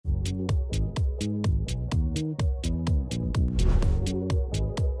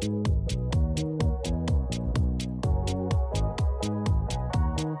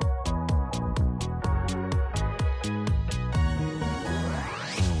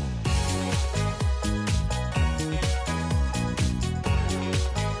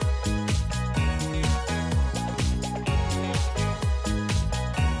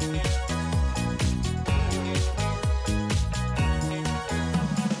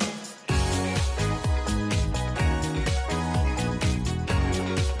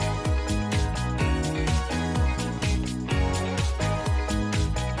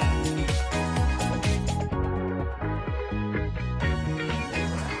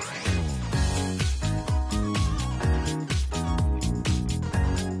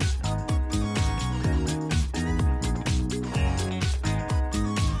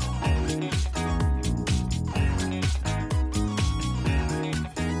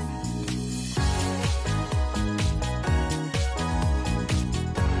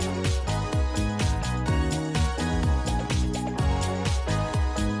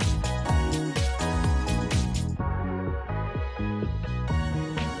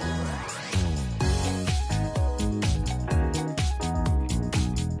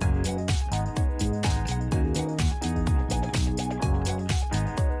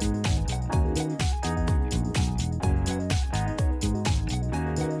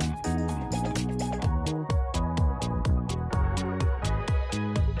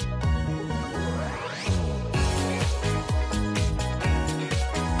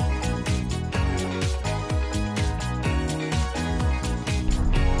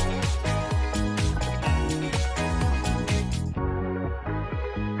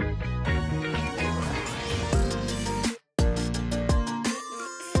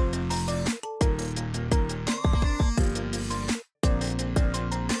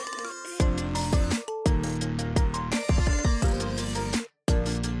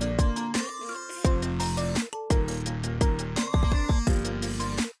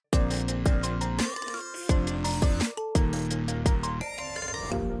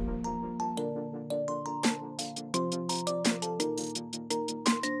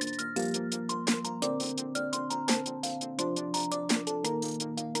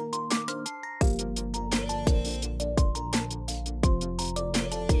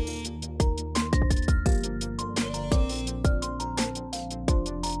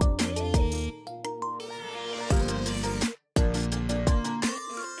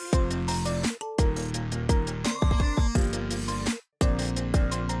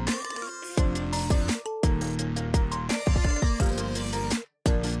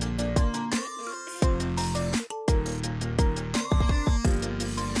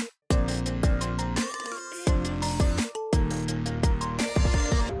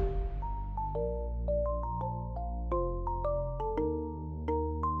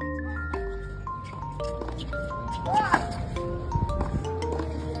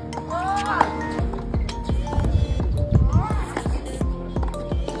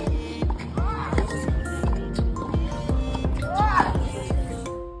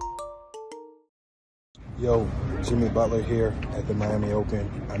Yo, Jimmy Butler here at the Miami Open.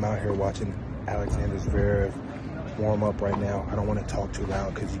 I'm out here watching Alexander Zverev warm up right now. I don't want to talk too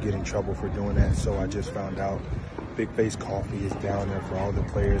loud because you get in trouble for doing that. So I just found out Big Face Coffee is down there for all the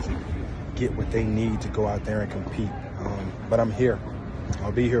players to get what they need to go out there and compete. But I'm here.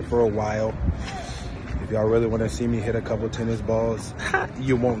 I'll be here for a while. If y'all really want to see me hit a couple tennis balls,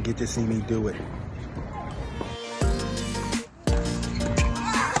 you won't get to see me do it.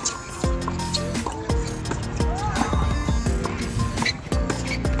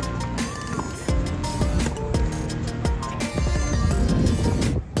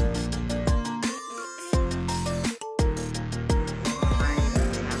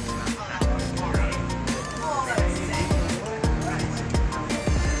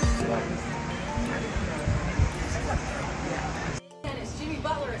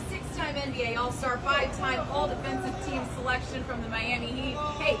 Butler, a six-time NBA All-Star, five-time All-Defensive Team selection from the Miami Heat.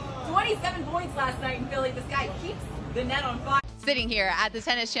 Hey, 27 points last night in Philly. This guy keeps the net on fire. Sitting here at the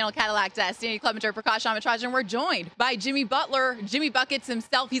Tennis Channel Cadillac desk, Danny Clevenger, Prakash Amatraj, and we're joined by Jimmy Butler, Jimmy Buckets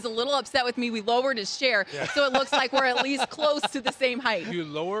himself. He's a little upset with me. We lowered his chair, so it looks like we're at least close to the same height. You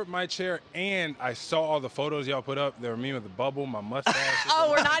lowered my chair, and I saw all the photos y'all put up. They were me with the bubble, my mustache.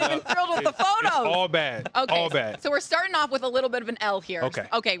 Oh, we're not even thrilled with the photos. It's all bad. Okay, all bad. So we're starting off with a little bit of an L here. Okay.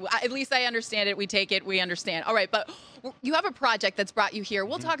 Okay, at least I understand it. We take it. We understand. All right, but you have a project that's brought you here.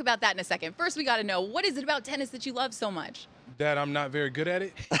 We'll talk about that in a second. First, we got to know, what is it about tennis that you love so much? that I'm not very good at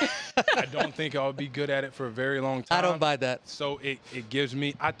it. I don't think I'll be good at it for a very long time. I don't buy that. So it gives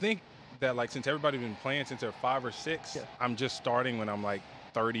me, I think that like since everybody's been playing since they're 5 or 6, I'm just starting when I'm like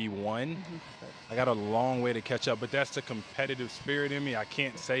 31. I got a long way to catch up, but that's the competitive spirit in me. I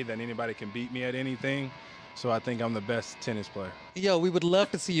can't say that anybody can beat me at anything. So I think I'm the best tennis player. Yo, we would love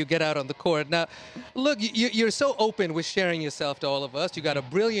to see you get out on the court. Now, look, you're so open with sharing yourself to all of us. You got a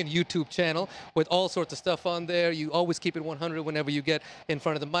brilliant YouTube channel with all sorts of stuff on there. You always keep it 100 whenever you get in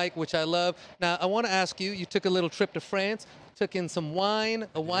front of the mic, which I love. Now, I want to ask you, you took a little trip to France, took in some wine,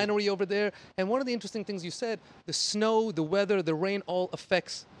 a winery over there, and one of the interesting things you said, the snow, the weather, the rain all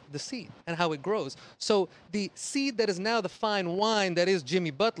affects the seed and how it grows. So the seed that is now the fine wine that is Jimmy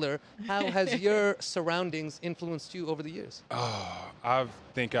Butler, how has your surroundings influenced you over the years? I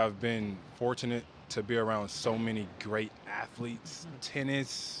think I've been fortunate to be around so many great athletes,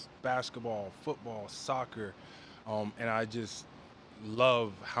 tennis, basketball, football, soccer, and I just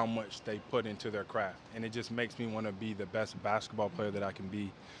love how much they put into their craft. And it just makes me want to be the best basketball player that I can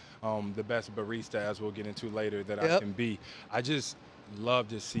be, the best barista, as we'll get into later, that I can be. I just love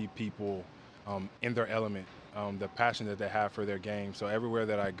to see people in their element, the passion that they have for their game. So everywhere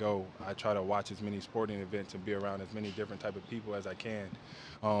that I go, I try to watch as many sporting events and be around as many different type of people as I can,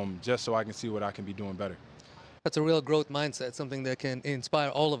 just so I can see what I can be doing better. That's a real growth mindset, something that can inspire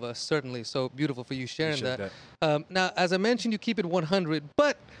all of us, certainly. So beautiful for you sharing that. Now, as I mentioned, you keep it 100,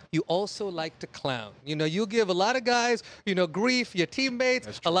 but you also like to clown. You know, you give a lot of guys, you know, grief, your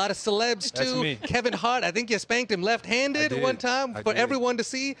teammates, a lot of celebs too. That's me. Kevin Hart, I think you spanked him left-handed one time for everyone to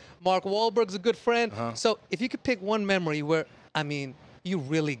see. Mark Wahlberg's a good friend. So if you could pick one memory where, I mean, you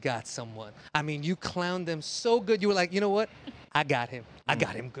really got someone. I mean, you clowned them so good. You were like, you know what? I got him. I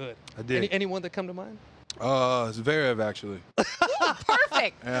got him good. I did. Anyone that come to mind? Zverev, actually. Ooh,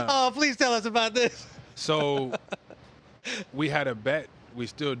 perfect. Yeah. Oh, please tell us about this. So we had a bet. We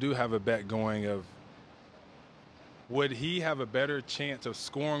still do have a bet going of, would he have a better chance of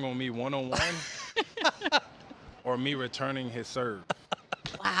scoring on me one-on-one or me returning his serve?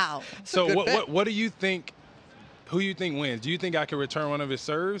 Wow. So what do you think? Who do you think wins? Do you think I can return one of his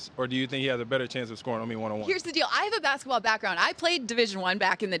serves, or do you think he has a better chance of scoring on me one-on-one? Here's the deal. I have a basketball background. I played Division I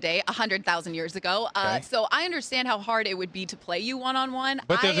back in the day, 100,000 years ago. So I understand how hard it would be to play you one-on-one.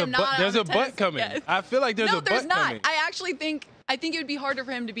 But there's a butt coming. Yes. I feel like there's a butt coming. No, there's not. I actually think it would be harder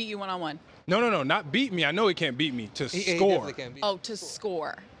for him to beat you one-on-one. No, not beat me. I know he can't beat me. To He score. definitely can beat. Oh, to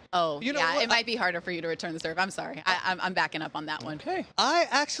score. Oh, You know yeah, what? it might be harder for you to return the serve. I'm sorry. I'm backing up on that one. Okay. I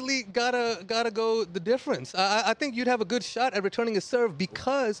actually gotta go the difference. I think you'd have a good shot at returning a serve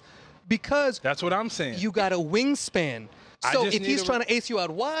because That's what I'm saying. you got a wingspan. So just if need he's a- trying to ace you out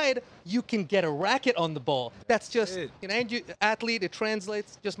wide, you can get a racket on the ball. That's just, it. you know, and you athlete, it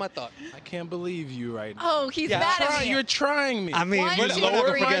translates. Just my thought. I can't believe you right now. Oh, he's mad at me. You're trying me. I mean, One, we're two, not gonna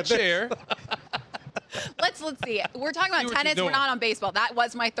Lower my forget this. chair. Let's see. We're talking about See what tennis. you're We're doing. not on baseball. That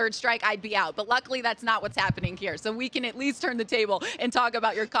was my third strike. I'd be out. But luckily, that's not what's happening here. So we can at least turn the table and talk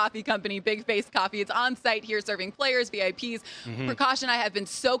about your coffee company, Big Face Coffee. It's on site here serving players, VIPs. Precaution, I have been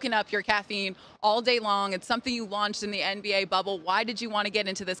soaking up your caffeine all day long. It's something you launched in the NBA bubble. Why did you want to get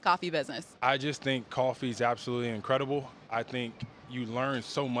into this coffee business? I just think coffee is absolutely incredible. I think you learn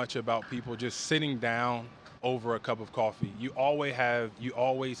so much about people just sitting down over a cup of coffee. You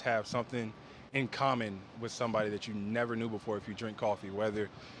always have something in common with somebody that you never knew before if you drink coffee, whether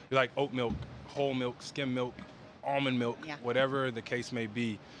you like oat milk, whole milk, skim milk, almond milk, whatever the case may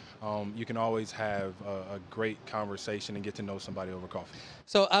be. You can always have a great conversation and get to know somebody over coffee.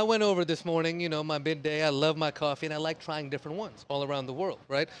 So I went over this morning, you know, my midday. I love my coffee, and I like trying different ones all around the world,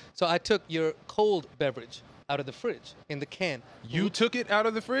 right? So I took your cold beverage out of the fridge in the can. You took it out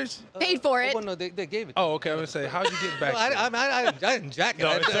of the fridge? Paid for it. Well, no, they gave it. Oh, okay. I was going to say, how'd you get back? I didn't jack it.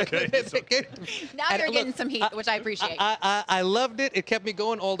 No, it's okay. It's okay. Now And you're look, getting some heat, which I appreciate. I loved it. It kept me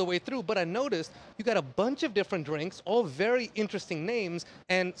going all the way through. But I noticed you got a bunch of different drinks, all very interesting names,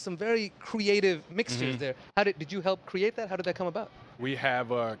 and some very creative mixtures there. Did you help create that? How did that come about? We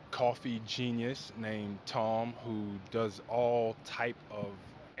have a coffee genius named Tom who does all type of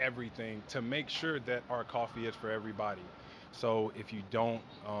everything to make sure that our coffee is for everybody. So if you don't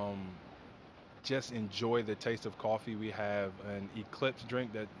just enjoy the taste of coffee, we have an eclipse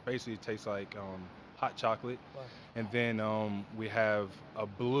drink that basically tastes like hot chocolate. Wow. And then we have a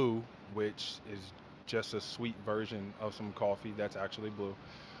blue, which is just a sweet version of some coffee that's actually blue.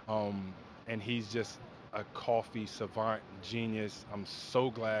 And he's just a coffee savant genius. I'm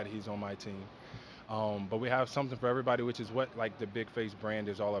so glad he's on my team. But we have something for everybody, which is what like the Big Face brand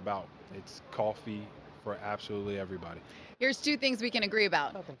is all about. It's coffee for absolutely everybody. Here's two things we can agree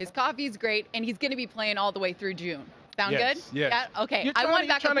about. His coffee is great, and he's going to be playing all the way through June. Sound Yes, good? yes. Yeah. Okay. You're I trying, won you're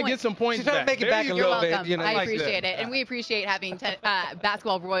back trying a to point. get some points She's trying to back. make it There back you a go. little You're welcome. bit. You know, I like appreciate that. it. And we appreciate having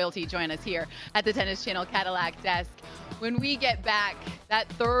basketball royalty join us here at the Tennis Channel Cadillac desk. When we get back, that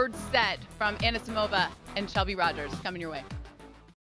third set from Anisimova and Shelby Rogers coming your way.